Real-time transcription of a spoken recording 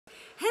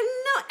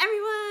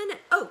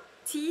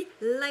OT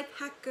life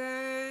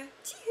hacker,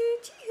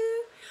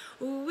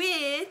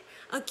 with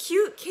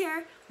acute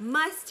care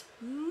must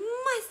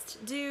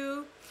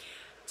do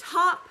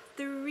top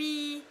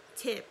 3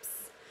 tips.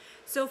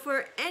 So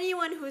for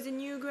anyone who's a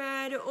new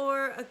grad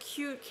or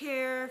acute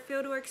care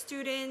fieldwork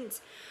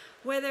student,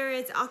 whether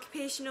it's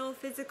occupational,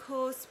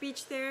 physical,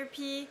 speech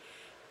therapy,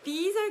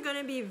 these are going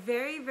to be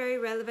very, very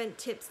relevant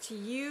tips to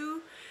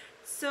you.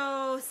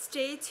 So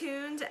stay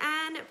tuned,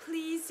 and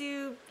please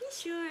do be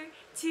sure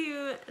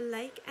to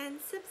like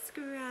and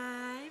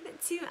subscribe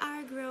to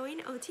our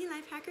growing OT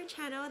Life Hacker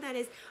channel that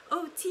is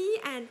OT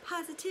and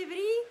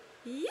Positivity.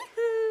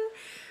 Yahoo!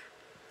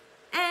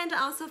 And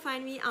also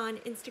find me on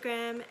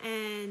Instagram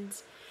and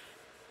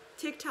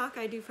TikTok.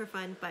 I do for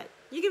fun, but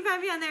you can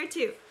find me on there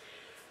too.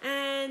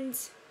 And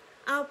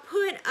I'll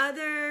put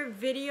other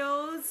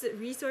videos,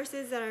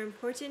 resources that are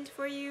important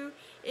for you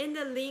in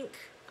the link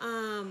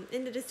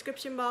in the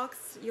description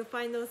box. You'll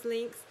find those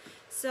links,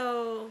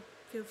 so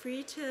feel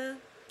free to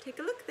take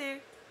a look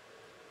there.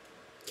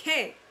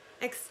 Okay,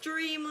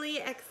 extremely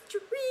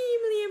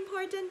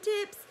important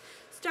tips.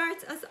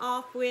 Starts us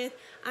off with,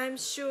 I'm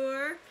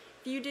sure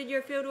if you did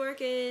your fieldwork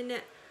in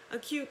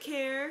acute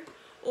care,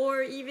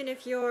 or even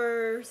if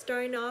you're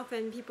starting off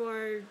and people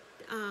are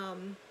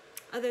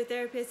other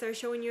therapists are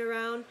showing you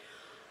around,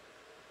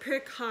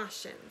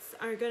 precautions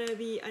are going to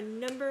be a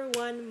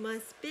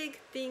 #1 big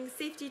thing.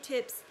 Safety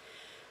tips.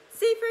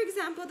 Say for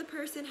example the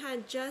patient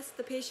had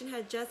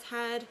just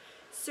had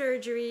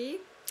surgery,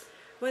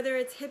 whether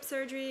it's hip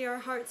surgery or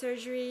heart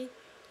surgery.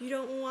 You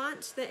don't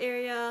want the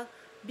area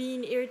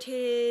being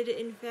irritated,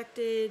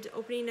 infected,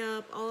 opening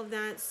up, all of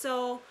that.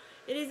 So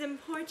it is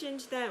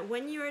important that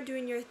when you are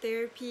doing your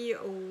therapy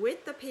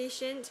with the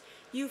patient,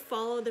 you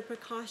follow the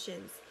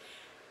precautions.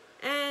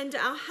 And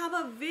I'll have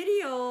a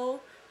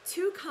video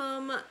to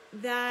come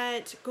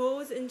that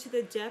goes into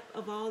the depth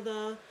of all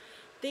the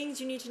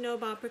things you need to know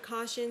about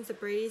precautions, the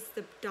brace,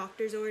 the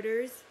doctor's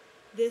orders,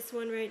 this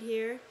one right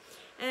here.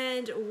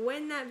 And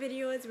when that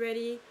video is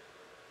ready,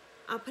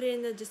 I'll put it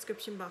in the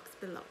description box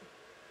below.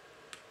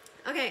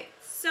 Okay,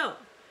 so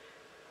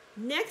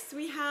next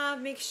we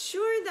have, make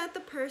sure that the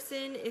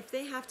person, if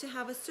they have to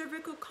have a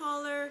cervical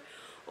collar,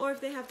 or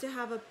if they have to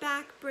have a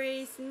back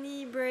brace,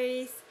 knee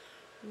brace,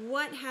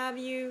 what have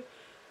you,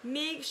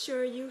 make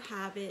sure you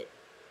have it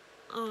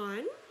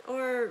on,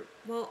 or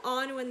well,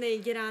 on when they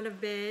get out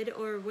of bed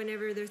or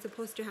whenever they're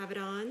supposed to have it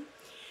on.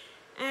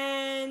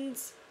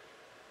 And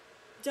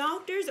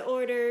doctor's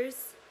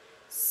orders.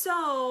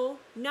 So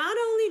not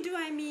only do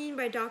I mean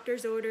by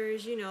doctor's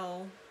orders, you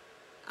know,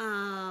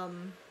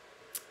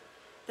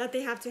 that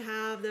they have to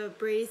have the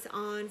brace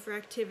on for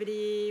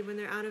activity when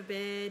they're out of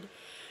bed,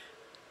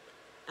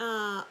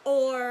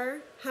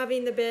 or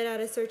having the bed at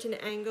a certain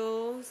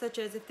angle, such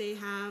as if they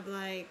have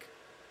like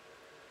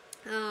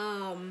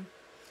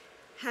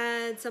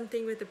had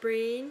something with the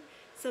brain.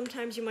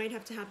 Sometimes you might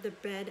have to have the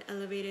bed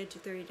elevated to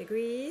 30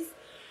 degrees.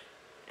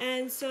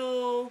 And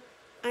so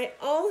I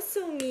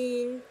also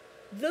mean,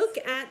 look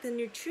at the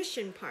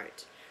nutrition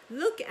part.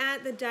 Look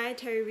at the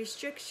dietary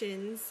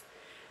restrictions.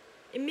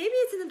 And maybe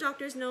it's in the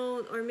doctor's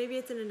note, or maybe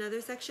it's in another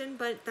section,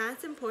 but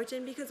that's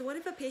important, because what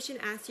if a patient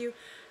asks you,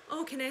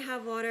 oh, can I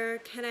have water?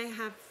 Can I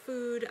have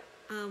food?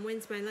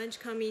 When's my lunch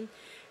coming?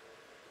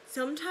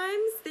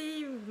 Sometimes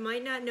they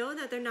might not know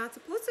that they're not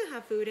supposed to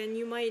have food, and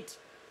you might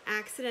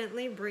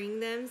accidentally bring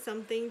them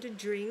something to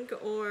drink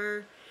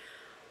or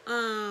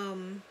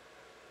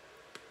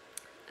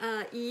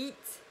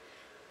eat.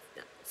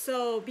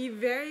 So be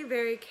very,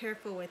 very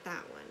careful with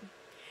that one.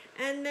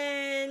 And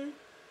then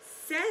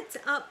set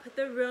up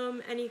the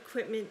room and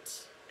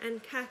equipment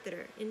and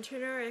catheter,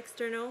 internal or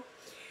external.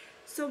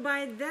 So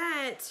by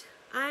that,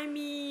 I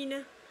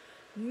mean,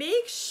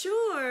 make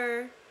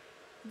sure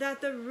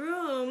that the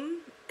room,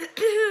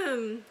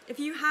 if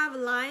you have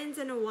lines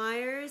and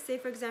wires, say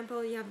for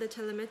example you have the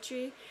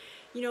telemetry,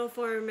 you know,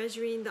 for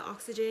measuring the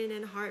oxygen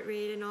and heart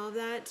rate and all of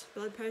that,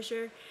 blood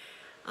pressure,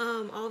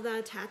 all of that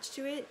attached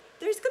to it,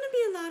 there's going to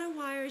be a lot of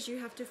wires you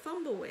have to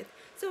fumble with.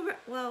 So,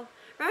 well,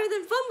 rather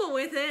than fumble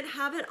with it,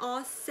 have it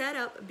all set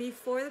up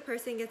before the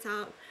person gets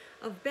out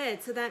of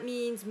bed. So that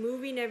means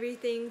moving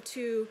everything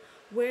to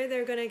where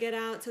they're going to get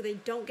out so they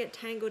don't get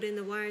tangled in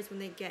the wires when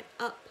they get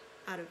up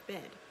out of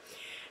bed.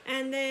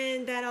 And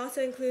then that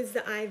also includes the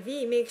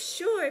IV. Make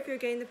sure if you're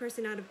getting the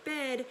person out of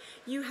bed,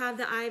 you have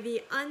the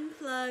IV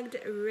unplugged,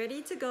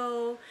 ready to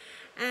go.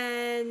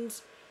 And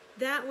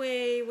that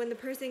way, when the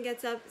person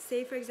gets up,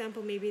 say for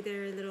example, maybe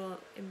they're a little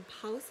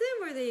impulsive,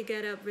 or they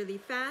get up really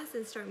fast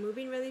and start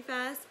moving really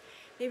fast,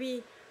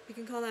 maybe we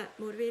can call that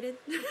motivated,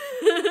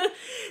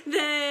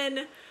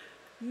 then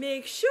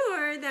make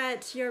sure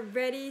that you're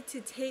ready to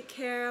take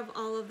care of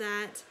all of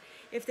that.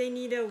 If they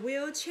need a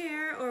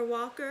wheelchair or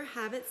walker,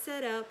 have it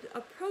set up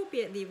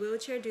appropriately.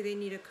 Wheelchair, do they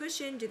need a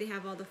cushion? Do they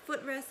have all the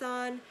footrests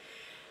on?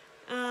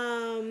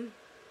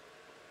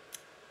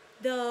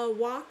 The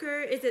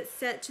walker, is it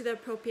set to the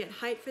appropriate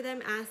height for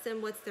them? Ask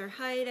them what's their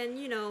height. And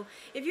you know,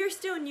 if you're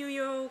still new,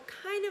 you'll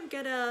kind of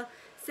get a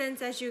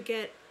sense as you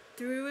get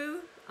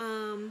through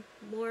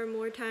more and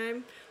more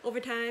over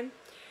time,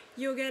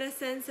 you'll get a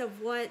sense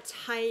of what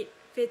height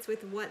fits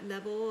with what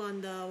level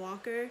on the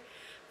walker.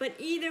 But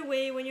either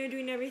way, when you're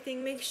doing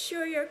everything, make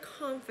sure you're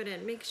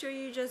confident. Make sure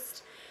you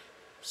just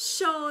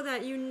show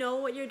that you know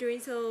what you're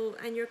doing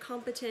and you're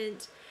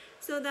competent,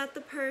 so that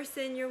the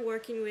person you're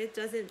working with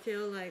doesn't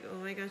feel like, oh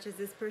my gosh, does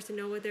this person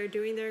know what they're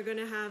doing? They're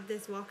gonna have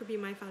this walker be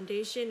my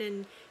foundation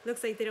and it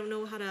looks like they don't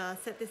know how to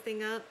set this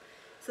thing up.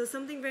 So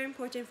something very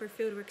important for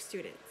fieldwork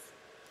students.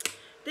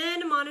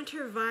 Then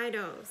monitor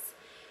vitals.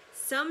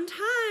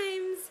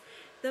 Sometimes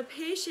the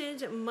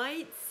patient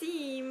might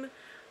seem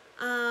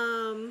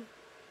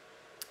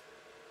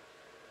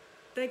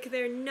like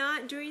they're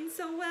not doing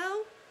so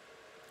well.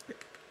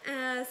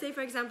 Say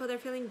for example, they're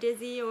feeling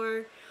dizzy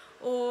or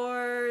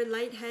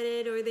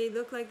lightheaded, or they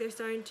look like they're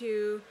starting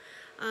to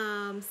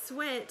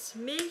sweat.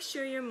 Make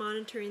sure you're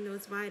monitoring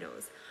those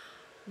vitals.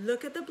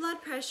 Look at the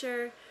blood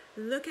pressure.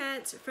 Look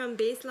at from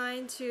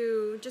baseline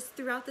to just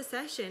throughout the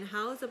session.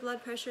 How is the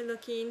blood pressure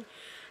looking?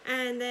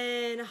 And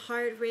then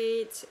heart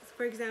rate.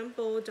 For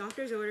example,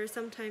 doctor's orders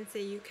sometimes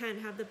say you can't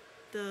have the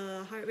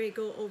heart rate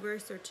go over a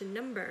certain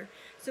number.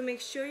 So make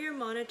sure you're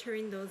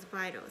monitoring those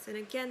vitals. And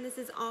again, this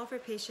is all for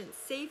patient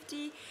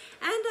safety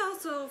and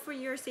also for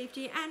your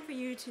safety and for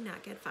you to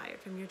not get fired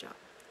from your job.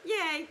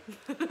 Yay!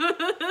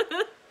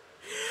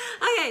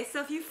 Okay,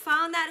 so if you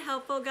found that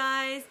helpful,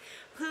 guys,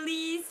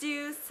 please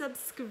do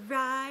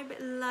subscribe,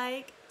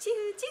 like,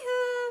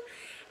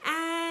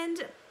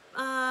 and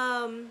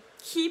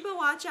keep a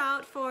watch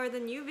out for the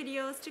new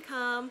videos to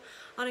come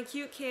on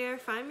acute care.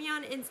 Find me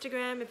on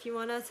Instagram if you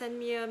want to send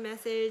me a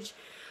message,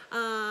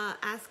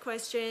 ask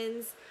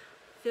questions.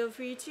 Feel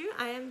free to.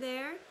 I am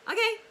there.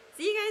 Okay,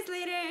 see you guys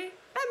later.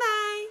 Bye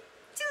bye.